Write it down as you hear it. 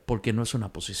porque no es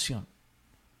una posición.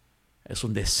 Es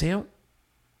un deseo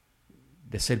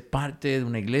de ser parte de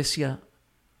una iglesia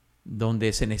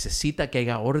donde se necesita que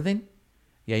haya orden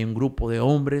y hay un grupo de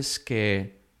hombres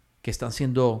que están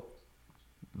siendo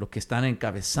los que están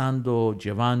encabezando,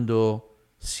 llevando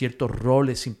ciertos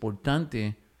roles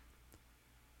importantes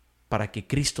para que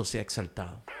Cristo sea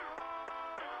exaltado.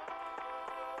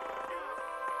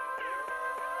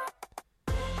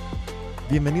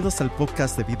 Bienvenidos al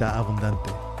podcast de Vida Abundante.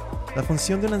 La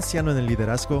función de un anciano en el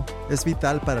liderazgo es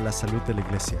vital para la salud de la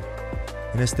iglesia.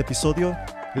 En este episodio,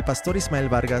 el pastor Ismael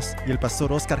Vargas y el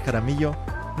pastor Oscar Jaramillo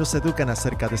nos educan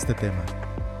acerca de este tema.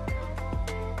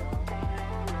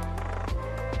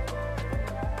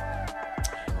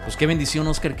 Pues qué bendición,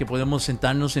 Oscar, que podemos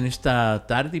sentarnos en esta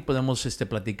tarde y podemos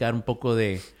platicar un poco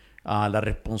de la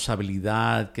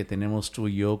responsabilidad que tenemos tú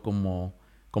y yo como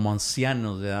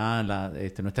ancianos, ¿verdad?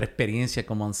 Nuestra experiencia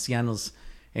como ancianos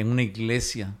en una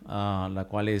iglesia, la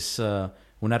cual es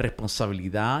una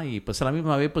responsabilidad y pues a la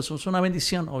misma vez pues es una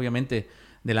bendición, obviamente,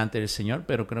 delante del Señor,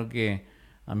 pero creo que,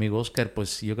 amigo Oscar,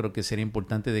 pues yo creo que sería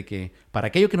importante de que para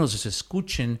aquellos que nos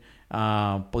escuchen,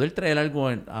 poder traer algo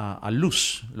a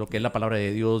luz, lo que es la palabra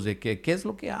de Dios, de qué es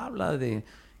lo que habla, de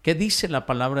qué dice la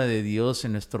palabra de Dios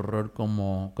en nuestro rol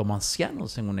como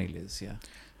ancianos en una iglesia.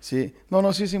 Sí,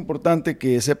 sí es importante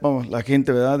que sepamos la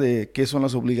gente, ¿verdad?, de qué son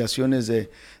las obligaciones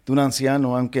de un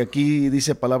anciano, aunque aquí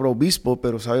dice palabra obispo,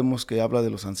 pero sabemos que habla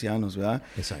de los ancianos, ¿verdad?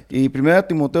 Exacto. Y 1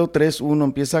 Timoteo 3:1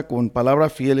 empieza con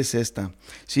palabra fiel es esta: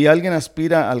 si alguien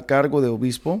aspira al cargo de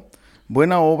obispo,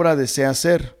 buena obra desea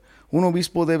hacer. Un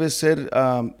obispo debe ser,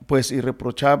 pues,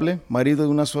 irreprochable, marido de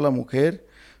una sola mujer,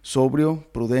 sobrio,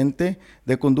 prudente,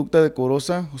 de conducta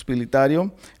decorosa,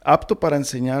 hospitalario, apto para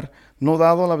enseñar, no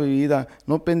dado a la bebida,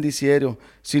 no pendiciero,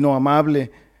 sino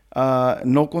amable,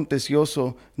 no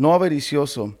contencioso, no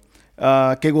avaricioso,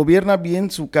 que gobierna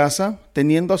bien su casa,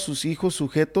 teniendo a sus hijos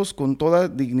sujetos con toda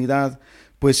dignidad.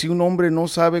 Pues si un hombre no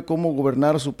sabe cómo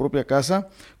gobernar su propia casa,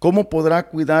 ¿cómo podrá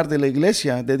cuidar de la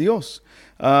iglesia de Dios?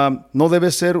 No debe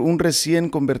ser un recién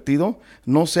convertido,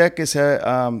 no sea que se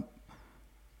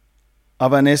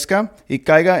avanezca y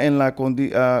caiga en la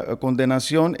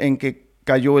condenación en que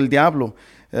cayó el diablo.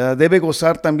 Debe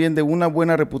gozar también de una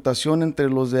buena reputación entre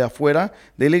los de afuera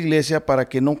de la iglesia para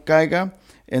que no caiga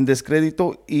en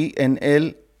descrédito y en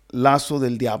el lazo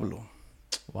del diablo.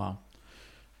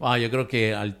 Wow, yo creo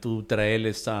que al tú traer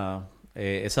esa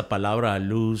palabra a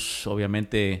luz,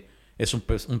 obviamente es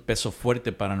un peso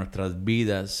fuerte para nuestras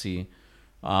vidas. Y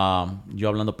yo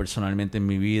hablando personalmente en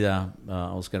mi vida,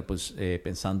 Oscar, pues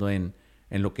pensando en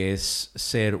lo que es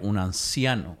ser un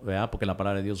anciano, ¿verdad? Porque la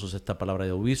palabra de Dios usa esta palabra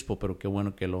de obispo, pero qué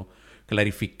bueno que lo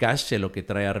clarificaste. Lo que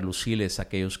trae a relucir es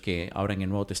aquellos que ahora en el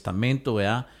Nuevo Testamento,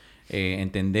 ¿verdad?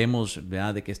 Entendemos,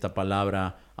 ¿verdad?, de que esta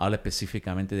palabra habla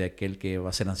específicamente de aquel que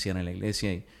va a ser anciano en la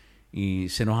iglesia y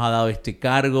se nos ha dado este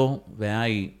cargo, ¿verdad?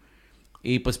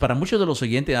 Y pues para muchos de los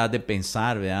oyentes ha de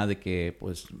pensar, ¿verdad?, de que,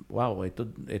 pues, wow,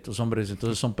 estos hombres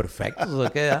entonces son perfectos,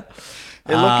 ¿o qué? ¿Verdad?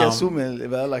 Es lo que asume,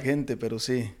 ¿verdad?, la gente, pero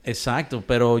sí. Exacto,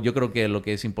 pero yo creo que lo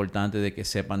que es importante de que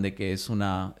sepan de que es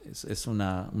una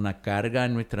carga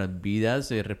en nuestras vidas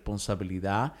de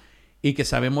responsabilidad y que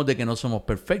sabemos de que no somos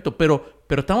perfectos, pero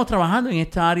estamos trabajando en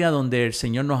esta área donde el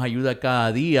Señor nos ayuda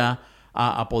cada día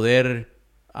a poder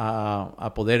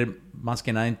más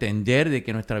que nada entender de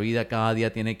que nuestra vida cada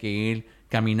día tiene que ir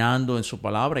caminando en su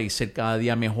palabra y ser cada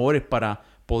día mejores para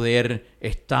poder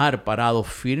estar parados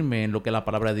firmes en lo que la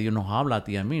palabra de Dios nos habla a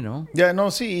ti y a mí, ¿no?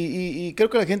 Sí, y creo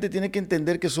que la gente tiene que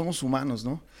entender que somos humanos,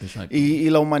 ¿no? Exacto. Y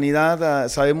la humanidad,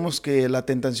 sabemos que la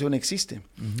tentación existe.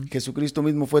 Uh-huh. Jesucristo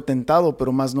mismo fue tentado,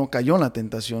 pero más no cayó en la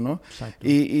tentación, ¿no? Exacto.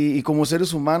 Y como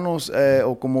seres humanos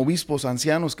o como obispos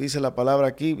ancianos, que dice la palabra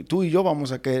aquí, tú y yo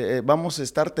vamos a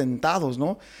estar tentados,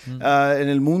 ¿no? Uh-huh. En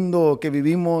el mundo que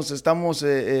vivimos estamos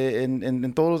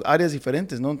en todas áreas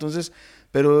diferentes, ¿no? Entonces,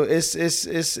 pero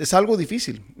es algo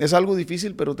difícil,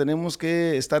 pero tenemos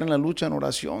que estar en la lucha, en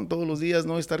oración todos los días,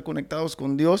 ¿no? Estar conectados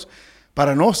con Dios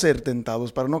para no ser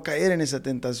tentados, para no caer en esa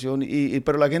tentación.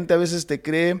 Pero la gente a veces te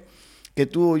cree que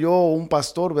tú o yo o un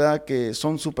pastor, ¿verdad?, que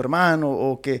son Superman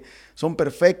o que son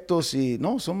perfectos y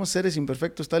no, somos seres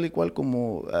imperfectos tal y cual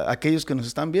como aquellos que nos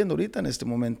están viendo ahorita en este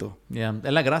momento. Yeah.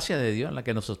 Es la gracia de Dios la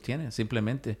que nos sostiene,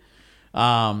 simplemente.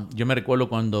 Yo me recuerdo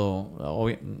cuando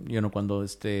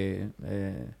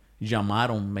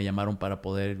me llamaron para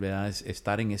poder, ¿verdad?,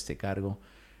 estar en este cargo.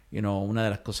 Una de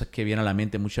las cosas que viene a la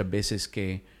mente muchas veces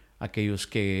que aquellos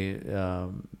que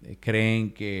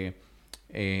creen que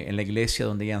en la iglesia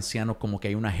donde hay ancianos como que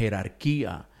hay una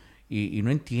jerarquía y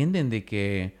no entienden de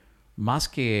que más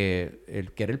que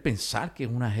el querer pensar que es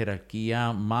una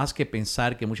jerarquía, más que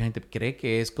pensar que mucha gente cree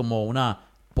que es como una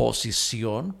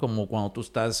posición, como cuando tú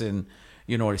estás en,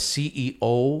 el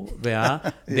CEO,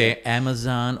 ¿verdad? De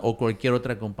Amazon o cualquier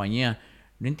otra compañía.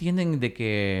 No entienden de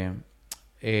que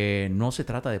no se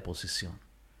trata de posición.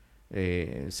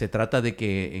 Se trata de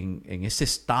que en ese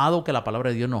estado que la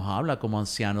palabra de Dios nos habla como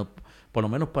ancianos, por lo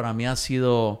menos para mí ha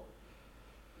sido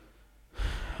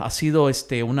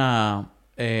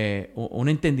un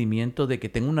entendimiento de que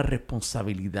tengo una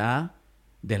responsabilidad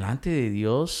delante de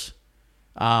Dios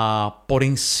por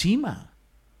encima,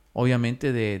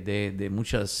 obviamente, de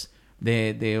muchas,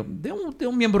 de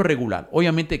un miembro regular.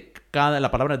 Obviamente,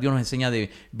 la palabra de Dios nos enseña de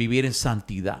vivir en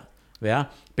santidad, ¿verdad?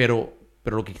 Pero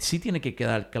lo que sí tiene que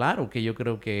quedar claro, que yo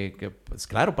creo que es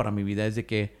claro para mi vida, es de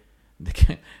que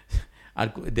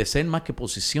de ser más que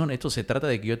posición, esto se trata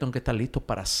de que yo tengo que estar listo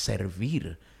para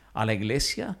servir a la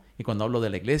iglesia. Y cuando hablo de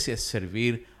la iglesia, es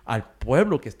servir al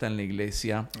pueblo que está en la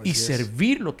iglesia y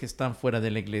servir los que están fuera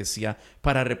de la iglesia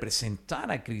para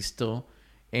representar a Cristo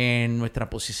en nuestra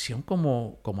posición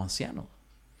como ancianos.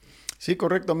 Sí,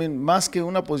 correcto. Más que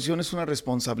una posición es una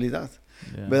responsabilidad,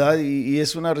 ¿verdad? Y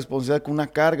es una responsabilidad con una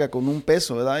carga, con un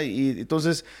peso, ¿verdad? Y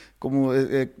entonces, como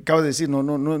acabas de decir,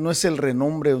 no es el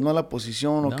renombre, no la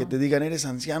posición, o que te digan, eres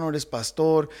anciano, eres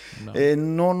pastor.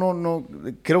 No.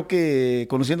 Creo que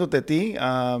conociéndote a ti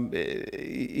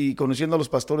y conociendo a los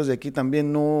pastores de aquí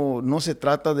también, no se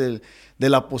trata de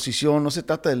la posición, no se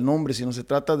trata del nombre, sino se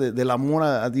trata del amor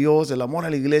a Dios, del amor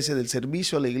a la iglesia, del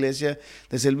servicio a la iglesia,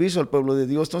 del servicio al pueblo de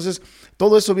Dios. Entonces,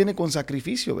 todo eso viene con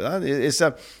sacrificio, ¿verdad?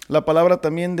 La palabra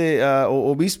también de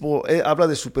obispo habla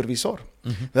de supervisor,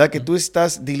 ¿verdad? Que tú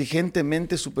estás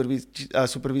diligentemente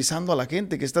supervisando a la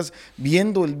gente, que estás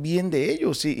viendo el bien de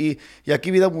ellos. Y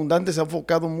aquí Vida Abundante se ha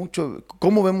enfocado mucho,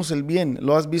 cómo vemos el bien,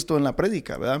 lo has visto en la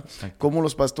prédica, ¿verdad? Exacto. Cómo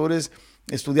los pastores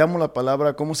estudiamos la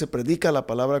palabra, cómo se predica la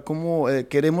palabra, cómo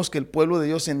queremos que el pueblo de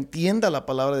Dios entienda la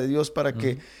palabra de Dios para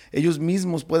que ellos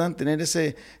mismos puedan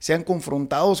sean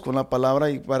confrontados con la palabra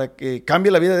y para que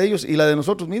cambie la vida de ellos y la de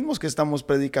nosotros mismos que estamos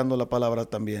predicando la palabra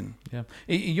también. Yeah.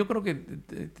 Y yo creo que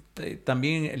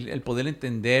también el poder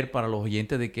entender para los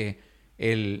oyentes de que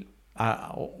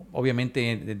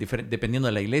obviamente dependiendo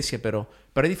de la iglesia, pero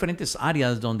hay diferentes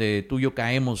áreas donde tú y yo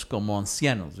caemos como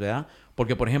ancianos, ¿verdad?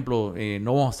 Porque, por ejemplo,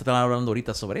 no vamos a estar hablando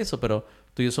ahorita sobre eso, pero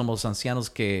tú y yo somos ancianos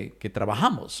que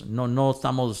trabajamos. No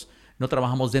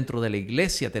trabajamos dentro de la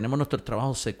iglesia, tenemos nuestros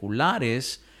trabajos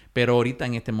seculares, pero ahorita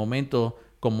en este momento,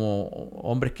 como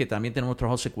hombres que también tenemos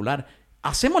trabajo secular,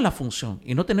 hacemos la función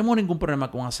y no tenemos ningún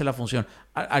problema con hacer la función.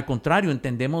 Al contrario,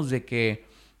 entendemos de que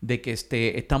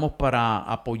estamos para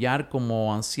apoyar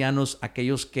como ancianos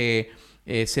aquellos que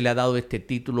se le ha dado este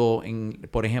título,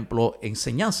 por ejemplo,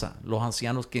 enseñanza. Los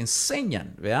ancianos que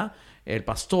enseñan, ¿verdad? El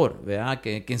pastor, ¿verdad?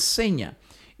 Que enseña.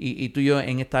 Y tú y yo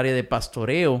en esta área de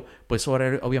pastoreo, pues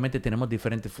ahora obviamente tenemos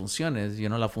diferentes funciones.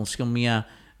 La función mía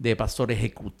de pastor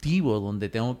ejecutivo, donde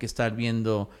tengo que estar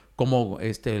viendo cómo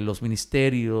los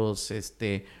ministerios,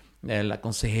 la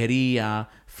consejería,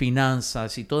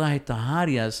 finanzas y todas estas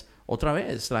áreas. Otra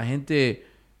vez, la gente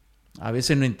a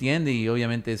veces no entiende y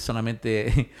obviamente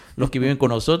solamente los que viven con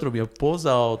nosotros, mi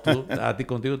esposa o tú, a ti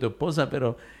contigo tu esposa,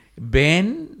 pero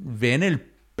ven el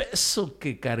peso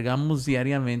que cargamos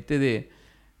diariamente de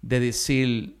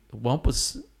decir, bueno,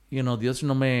 pues, Dios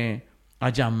no me ha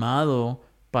llamado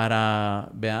para,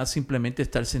 simplemente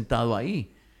estar sentado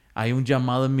ahí. Hay un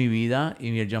llamado en mi vida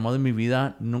y el llamado en mi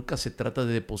vida nunca se trata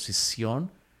de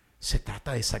posición, se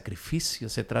trata de sacrificio,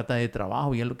 se trata de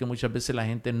trabajo y es lo que muchas veces la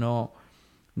gente no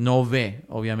ve,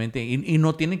 obviamente, y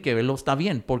no tienen que verlo, está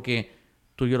bien, porque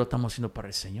tú y yo lo estamos haciendo para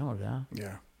el Señor, ¿verdad?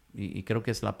 Yeah. Y creo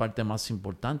que es la parte más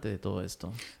importante de todo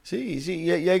esto. Sí, y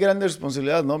hay grandes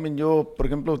responsabilidades, ¿no? Yo, por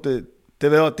ejemplo, te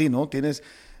veo a ti, ¿no? Tienes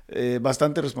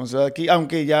bastante responsabilidad aquí,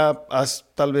 aunque ya has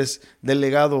tal vez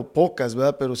delegado pocas,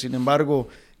 ¿verdad? Pero sin embargo,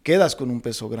 quedas con un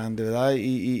peso grande, ¿verdad?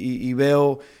 Y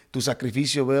veo tu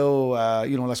sacrificio, veo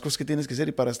las cosas que tienes que hacer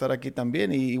y para estar aquí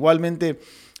también. Y igualmente,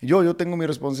 yo tengo mi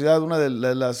responsabilidad, una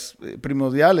de las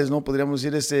primordiales, ¿no? Podríamos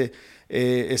decir,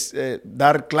 es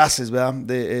dar clases, ¿verdad?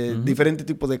 De diferentes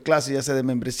tipos de clases, ya sea de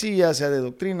membresía, sea de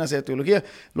doctrina, sea de teología,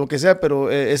 lo que sea, pero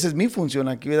esa es mi función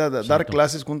aquí, ¿verdad? Dar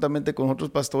clases juntamente con otros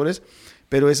pastores,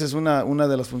 pero esa es una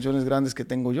de las funciones grandes que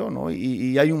tengo yo, ¿no?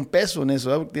 Y hay un peso en eso,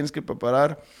 ¿verdad? Tienes que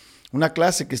preparar una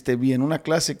clase que esté bien, una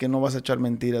clase que no vas a echar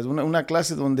mentiras, una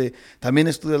clase donde también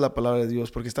estudias la palabra de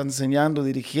Dios, porque están enseñando,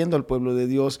 dirigiendo al pueblo de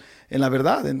Dios en la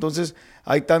verdad. Entonces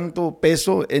hay tanto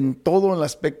peso en todo el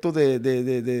aspecto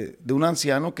de un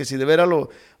anciano que si de veras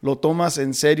lo tomas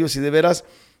en serio, si de veras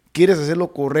quieres hacer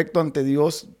lo correcto ante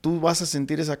Dios, tú vas a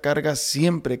sentir esa carga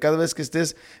siempre, cada vez que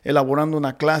estés elaborando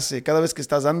una clase, cada vez que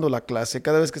estás dando la clase,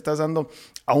 cada vez que estás dando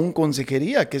aún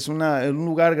consejería, que es un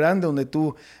lugar grande donde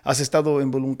tú has estado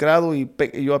involucrado y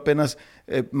yo apenas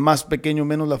más pequeño,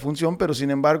 menos la función, pero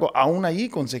sin embargo, aún allí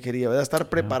consejería, ¿verdad? Estar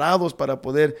preparados para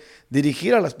poder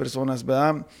dirigir a las personas,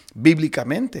 ¿verdad?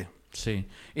 Bíblicamente. Sí,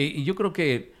 y yo creo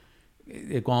que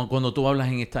cuando tú hablas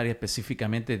en esta área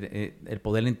específicamente, el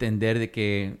poder entender de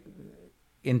que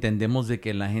entendemos de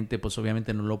que la gente pues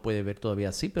obviamente no lo puede ver todavía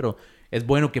así, pero es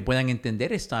bueno que puedan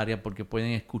entender esta área porque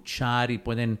pueden escuchar y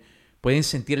pueden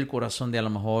sentir el corazón de a lo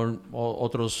mejor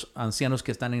otros ancianos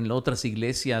que están en otras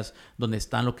iglesias donde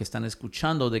están los que están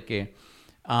escuchando de que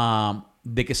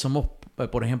somos,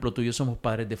 por ejemplo, tú y yo somos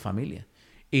padres de familia.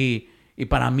 Y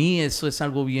para mí eso es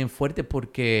algo bien fuerte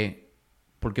porque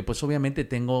pues obviamente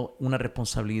tengo una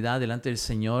responsabilidad delante del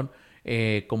Señor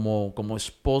como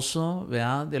esposo,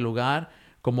 ¿verdad? Del hogar,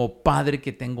 como padre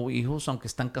que tengo hijos, aunque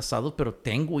están casados, pero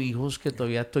tengo hijos que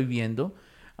todavía estoy viendo,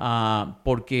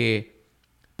 porque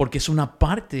es una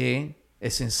parte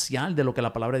esencial de lo que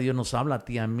la palabra de Dios nos habla a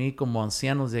ti y a mí como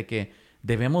ancianos, de que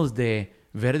debemos de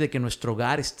ver de que nuestro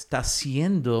hogar está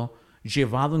siendo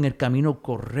llevado en el camino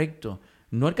correcto.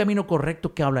 No el camino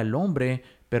correcto que habla el hombre,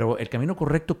 pero el camino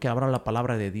correcto que habla la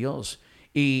palabra de Dios.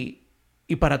 Y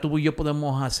para tú y yo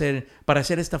podemos para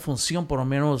hacer esta función, por lo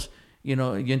menos,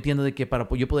 yo entiendo de que para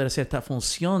yo poder hacer esta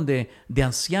función de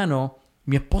anciano,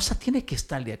 mi esposa tiene que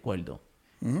estar de acuerdo.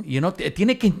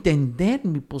 Tiene que entender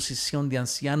mi posición de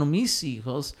anciano, mis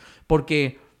hijos,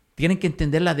 porque tienen que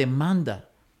entender la demanda.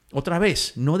 Otra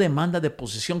vez, no demanda de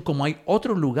posición como hay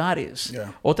otros lugares,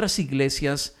 otras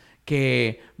iglesias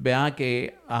que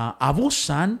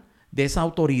abusan de esa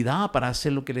autoridad para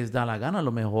hacer lo que les da la gana a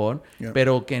lo mejor,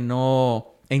 pero que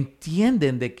no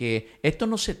entienden de que esto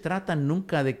no se trata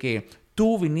nunca de que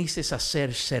tú viniste a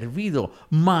ser servido,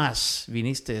 más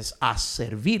viniste a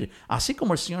servir. Así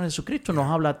como el Señor Jesucristo nos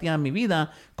habla a ti en mi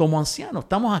vida como anciano.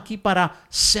 Estamos aquí para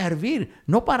servir,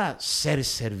 no para ser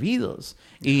servidos.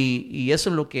 Y eso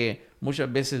es lo que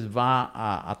muchas veces va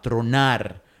a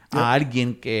tronar a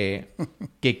alguien que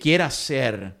quiera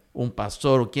ser un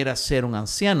pastor o quiera ser un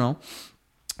anciano,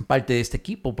 parte de este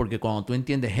equipo. Porque cuando tú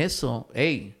entiendes eso,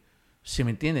 si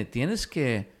me entiendes, tienes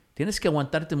que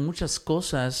aguantarte muchas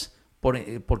cosas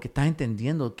porque estás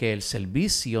entendiendo que el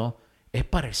servicio es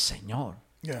para el Señor.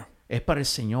 Es para el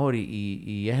Señor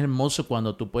y es hermoso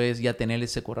cuando tú puedes ya tener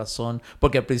ese corazón,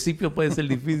 porque al principio puede ser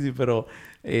difícil, pero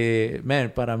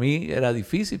para mí era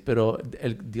difícil, pero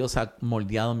Dios ha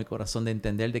moldeado mi corazón de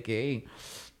entender de que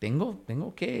tengo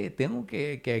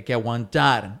que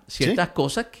aguantar ciertas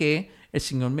cosas que el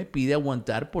Señor me pide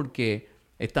aguantar, porque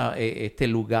este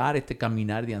lugar, este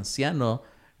caminar de anciano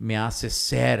me hace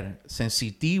ser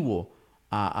sensitivo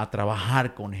a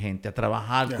trabajar con gente, a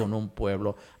trabajar con un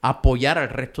pueblo, a apoyar al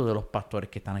resto de los pastores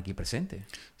que están aquí presentes.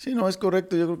 Sí, no, es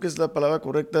correcto. Yo creo que es la palabra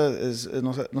correcta,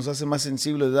 nos hace más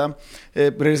sensibles, ¿verdad?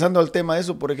 Regresando al tema de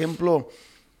eso, por ejemplo,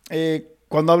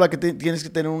 cuando habla que tienes que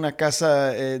tener una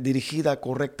casa dirigida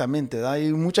correctamente, ¿verdad?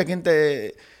 Y mucha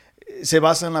gente se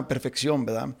basa en la perfección,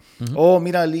 ¿verdad?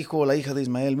 Mira al hijo o la hija de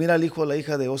Ismael, mira al hijo o la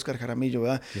hija de Oscar Jaramillo,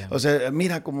 ¿verdad? O sea,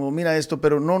 mira esto,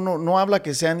 pero no habla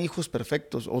que sean hijos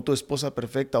perfectos, o tu esposa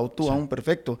perfecta, o tú aún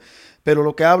perfecto, pero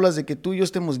lo que habla es de que tú y yo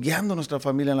estemos guiando a nuestra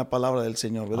familia en la palabra del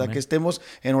Señor, ¿verdad? Amén. Que estemos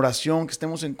en oración, que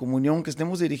estemos en comunión, que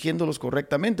estemos dirigiéndolos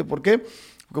correctamente, porque,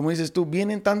 como dices tú,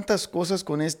 vienen tantas cosas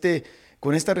con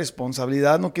esta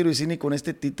responsabilidad, no quiero decir ni con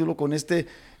este título, con esta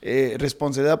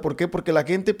responsabilidad. ¿Por qué? Porque la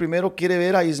gente primero quiere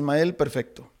ver a Ismael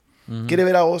perfecto, quiere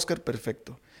ver a Oscar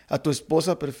perfecto, a tu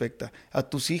esposa perfecta, a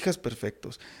tus hijas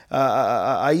perfectos,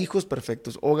 a hijos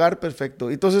perfectos, hogar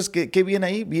perfecto. Entonces, ¿qué viene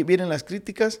ahí? Vienen las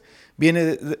críticas,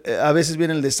 a veces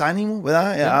viene el desánimo,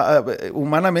 ¿verdad?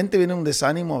 Humanamente viene un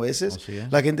desánimo a veces.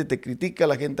 La gente te critica,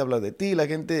 la gente habla de ti, la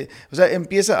gente, o sea,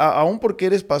 empieza, aún porque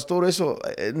eres pastor, eso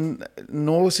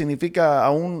no significa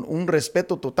aún un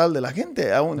respeto total de la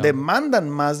gente, aún demandan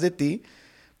más de ti,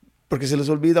 porque se les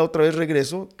olvida otra vez,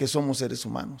 regreso, que somos seres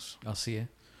humanos. Así es.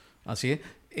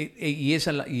 Y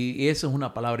esa es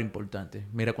una palabra importante.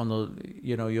 Mira, cuando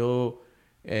yo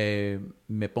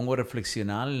me pongo a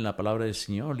reflexionar en la palabra del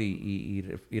Señor y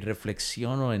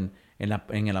reflexiono en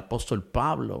el apóstol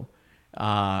Pablo,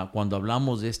 cuando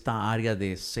hablamos de esta área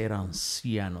de ser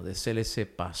anciano, de ser ese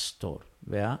pastor,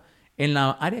 ¿verdad? En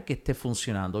la área que esté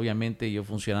funcionando, obviamente yo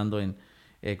funcionando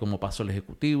como pastor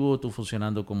ejecutivo, tú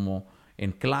funcionando como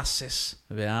en clases,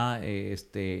 ¿verdad?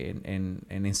 En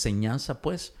enseñanza,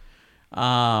 pues.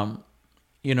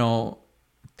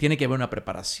 Tiene que haber una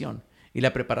preparación. Y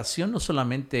la preparación no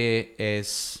solamente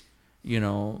es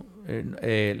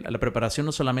La preparación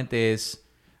no solamente es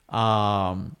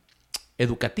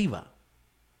educativa,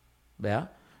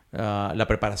 ¿verdad? La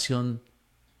preparación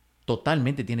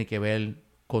totalmente tiene que ver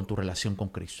con tu relación con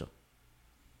Cristo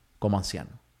como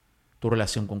anciano, tu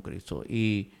relación con Cristo.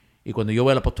 Y cuando yo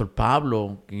veo al apóstol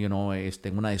Pablo, en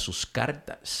una de sus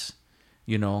cartas,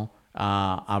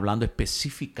 hablando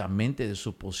específicamente de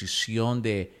su posición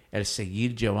de el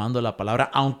seguir llevando la palabra,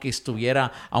 aunque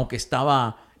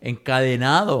estaba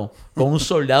encadenado con un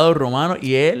soldado romano,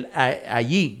 y él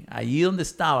allí donde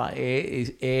estaba,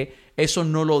 eso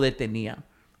no lo detenía.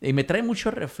 Y me trae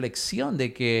mucha reflexión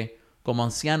de que como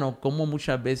anciano, como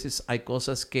muchas veces hay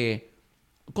cosas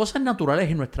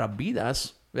naturales en nuestras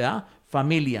vidas, ¿verdad?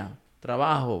 Familia,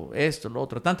 trabajo, esto, lo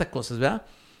otro, tantas cosas, ¿verdad?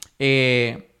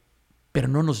 Pero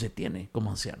no nos detiene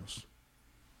como ancianos.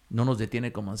 No nos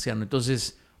detiene como ancianos.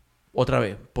 Entonces, otra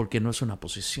vez, porque no es una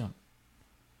posición.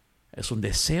 Es un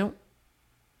deseo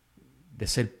de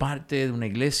ser parte de una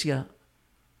iglesia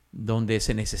donde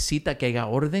se necesita que haya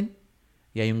orden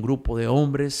y hay un grupo de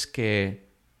hombres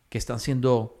que están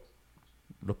siendo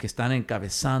los que están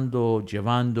encabezando,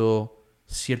 llevando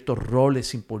ciertos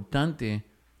roles importantes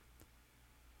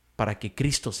para que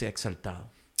Cristo sea exaltado,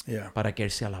 para que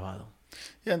Él sea alabado.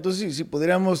 Entonces, si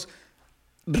pudiéramos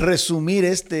resumir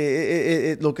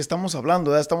lo que estamos hablando,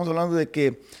 ¿verdad? Estamos hablando de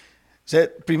que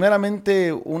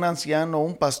primeramente un anciano,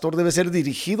 un pastor debe ser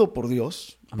dirigido por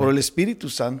Dios, Amén, por el Espíritu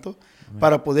Santo, Amén,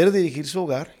 para poder dirigir su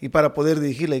hogar y para poder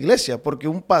dirigir la iglesia, porque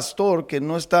un pastor que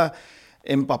no está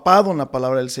empapado en la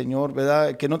palabra del Señor,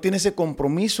 ¿verdad?, que no tiene ese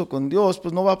compromiso con Dios,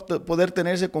 pues no va a poder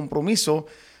tener ese compromiso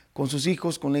con sus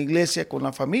hijos, con la iglesia, con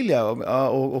la familia.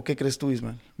 ¿O qué crees tú,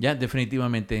 Ismael? Ya,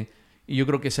 definitivamente. Y yo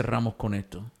creo que cerramos con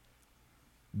esto.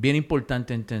 Bien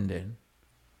importante entender,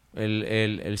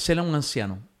 el ser un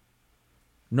anciano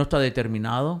no está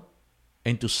determinado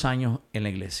en tus años en la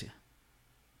iglesia.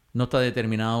 No está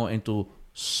determinado en tu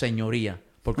señoría.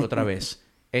 Porque otra vez,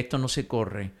 esto no se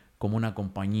corre como una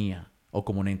compañía o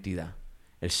como una entidad.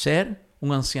 El ser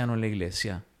un anciano en la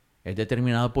iglesia es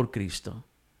determinado por Cristo,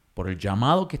 por el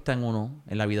llamado que está en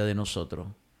la vida de nosotros,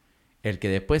 el que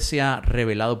después se ha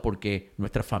revelado porque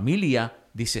nuestra familia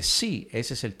dice, sí,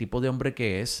 ese es el tipo de hombre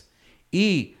que es,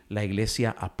 y la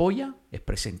iglesia apoya, es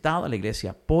presentada, la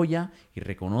iglesia apoya y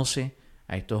reconoce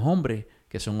a estos hombres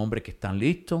que son hombres que están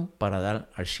listos para dar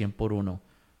al 100 por uno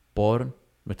por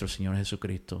nuestro Señor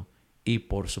Jesucristo y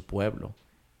por su pueblo,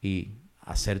 y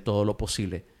hacer todo lo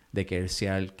posible de que Él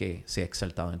sea el que sea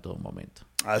exaltado en todo momento.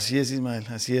 Así es, Ismael,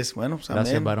 así es. Bueno, pues,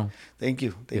 gracias, amén. varón. Thank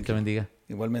you. Dios te bendiga.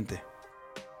 Igualmente.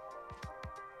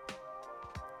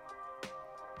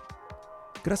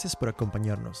 Gracias por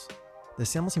acompañarnos.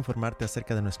 Deseamos informarte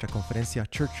acerca de nuestra conferencia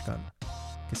ChurchCon,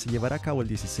 que se llevará a cabo el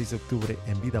 16 de octubre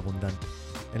en Vida Abundante,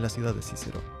 en la ciudad de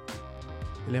Cícero.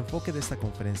 El enfoque de esta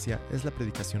conferencia es la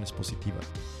predicación expositiva,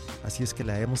 así es que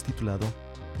la hemos titulado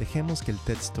Dejemos que el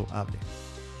texto hable.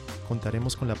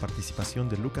 Contaremos con la participación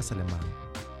de Lucas Alemán,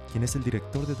 quien es el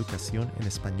director de educación en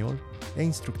español e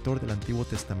instructor del Antiguo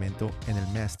Testamento en el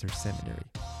Master's Seminary.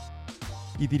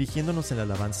 Y dirigiéndonos en la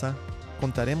alabanza,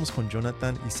 contaremos con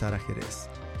Jonathan y Sara Jerez.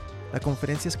 La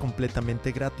conferencia es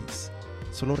completamente gratis.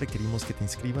 Solo requerimos que te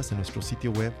inscribas en nuestro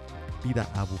sitio web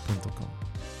vidaabu.com.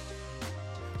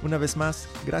 Una vez más,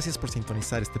 gracias por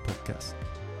sintonizar este podcast.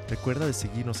 Recuerda de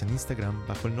seguirnos en Instagram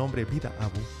bajo el nombre Vida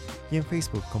Abu y en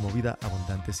Facebook como Vida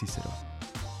Abundante Cícero.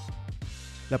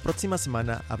 La próxima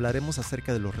semana hablaremos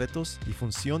acerca de los retos y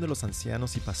función de los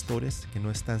ancianos y pastores que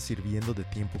no están sirviendo de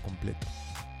tiempo completo.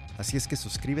 Así es que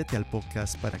suscríbete al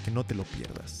podcast para que no te lo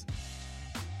pierdas.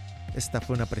 Esta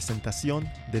fue una presentación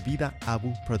de Vida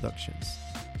Abu Productions.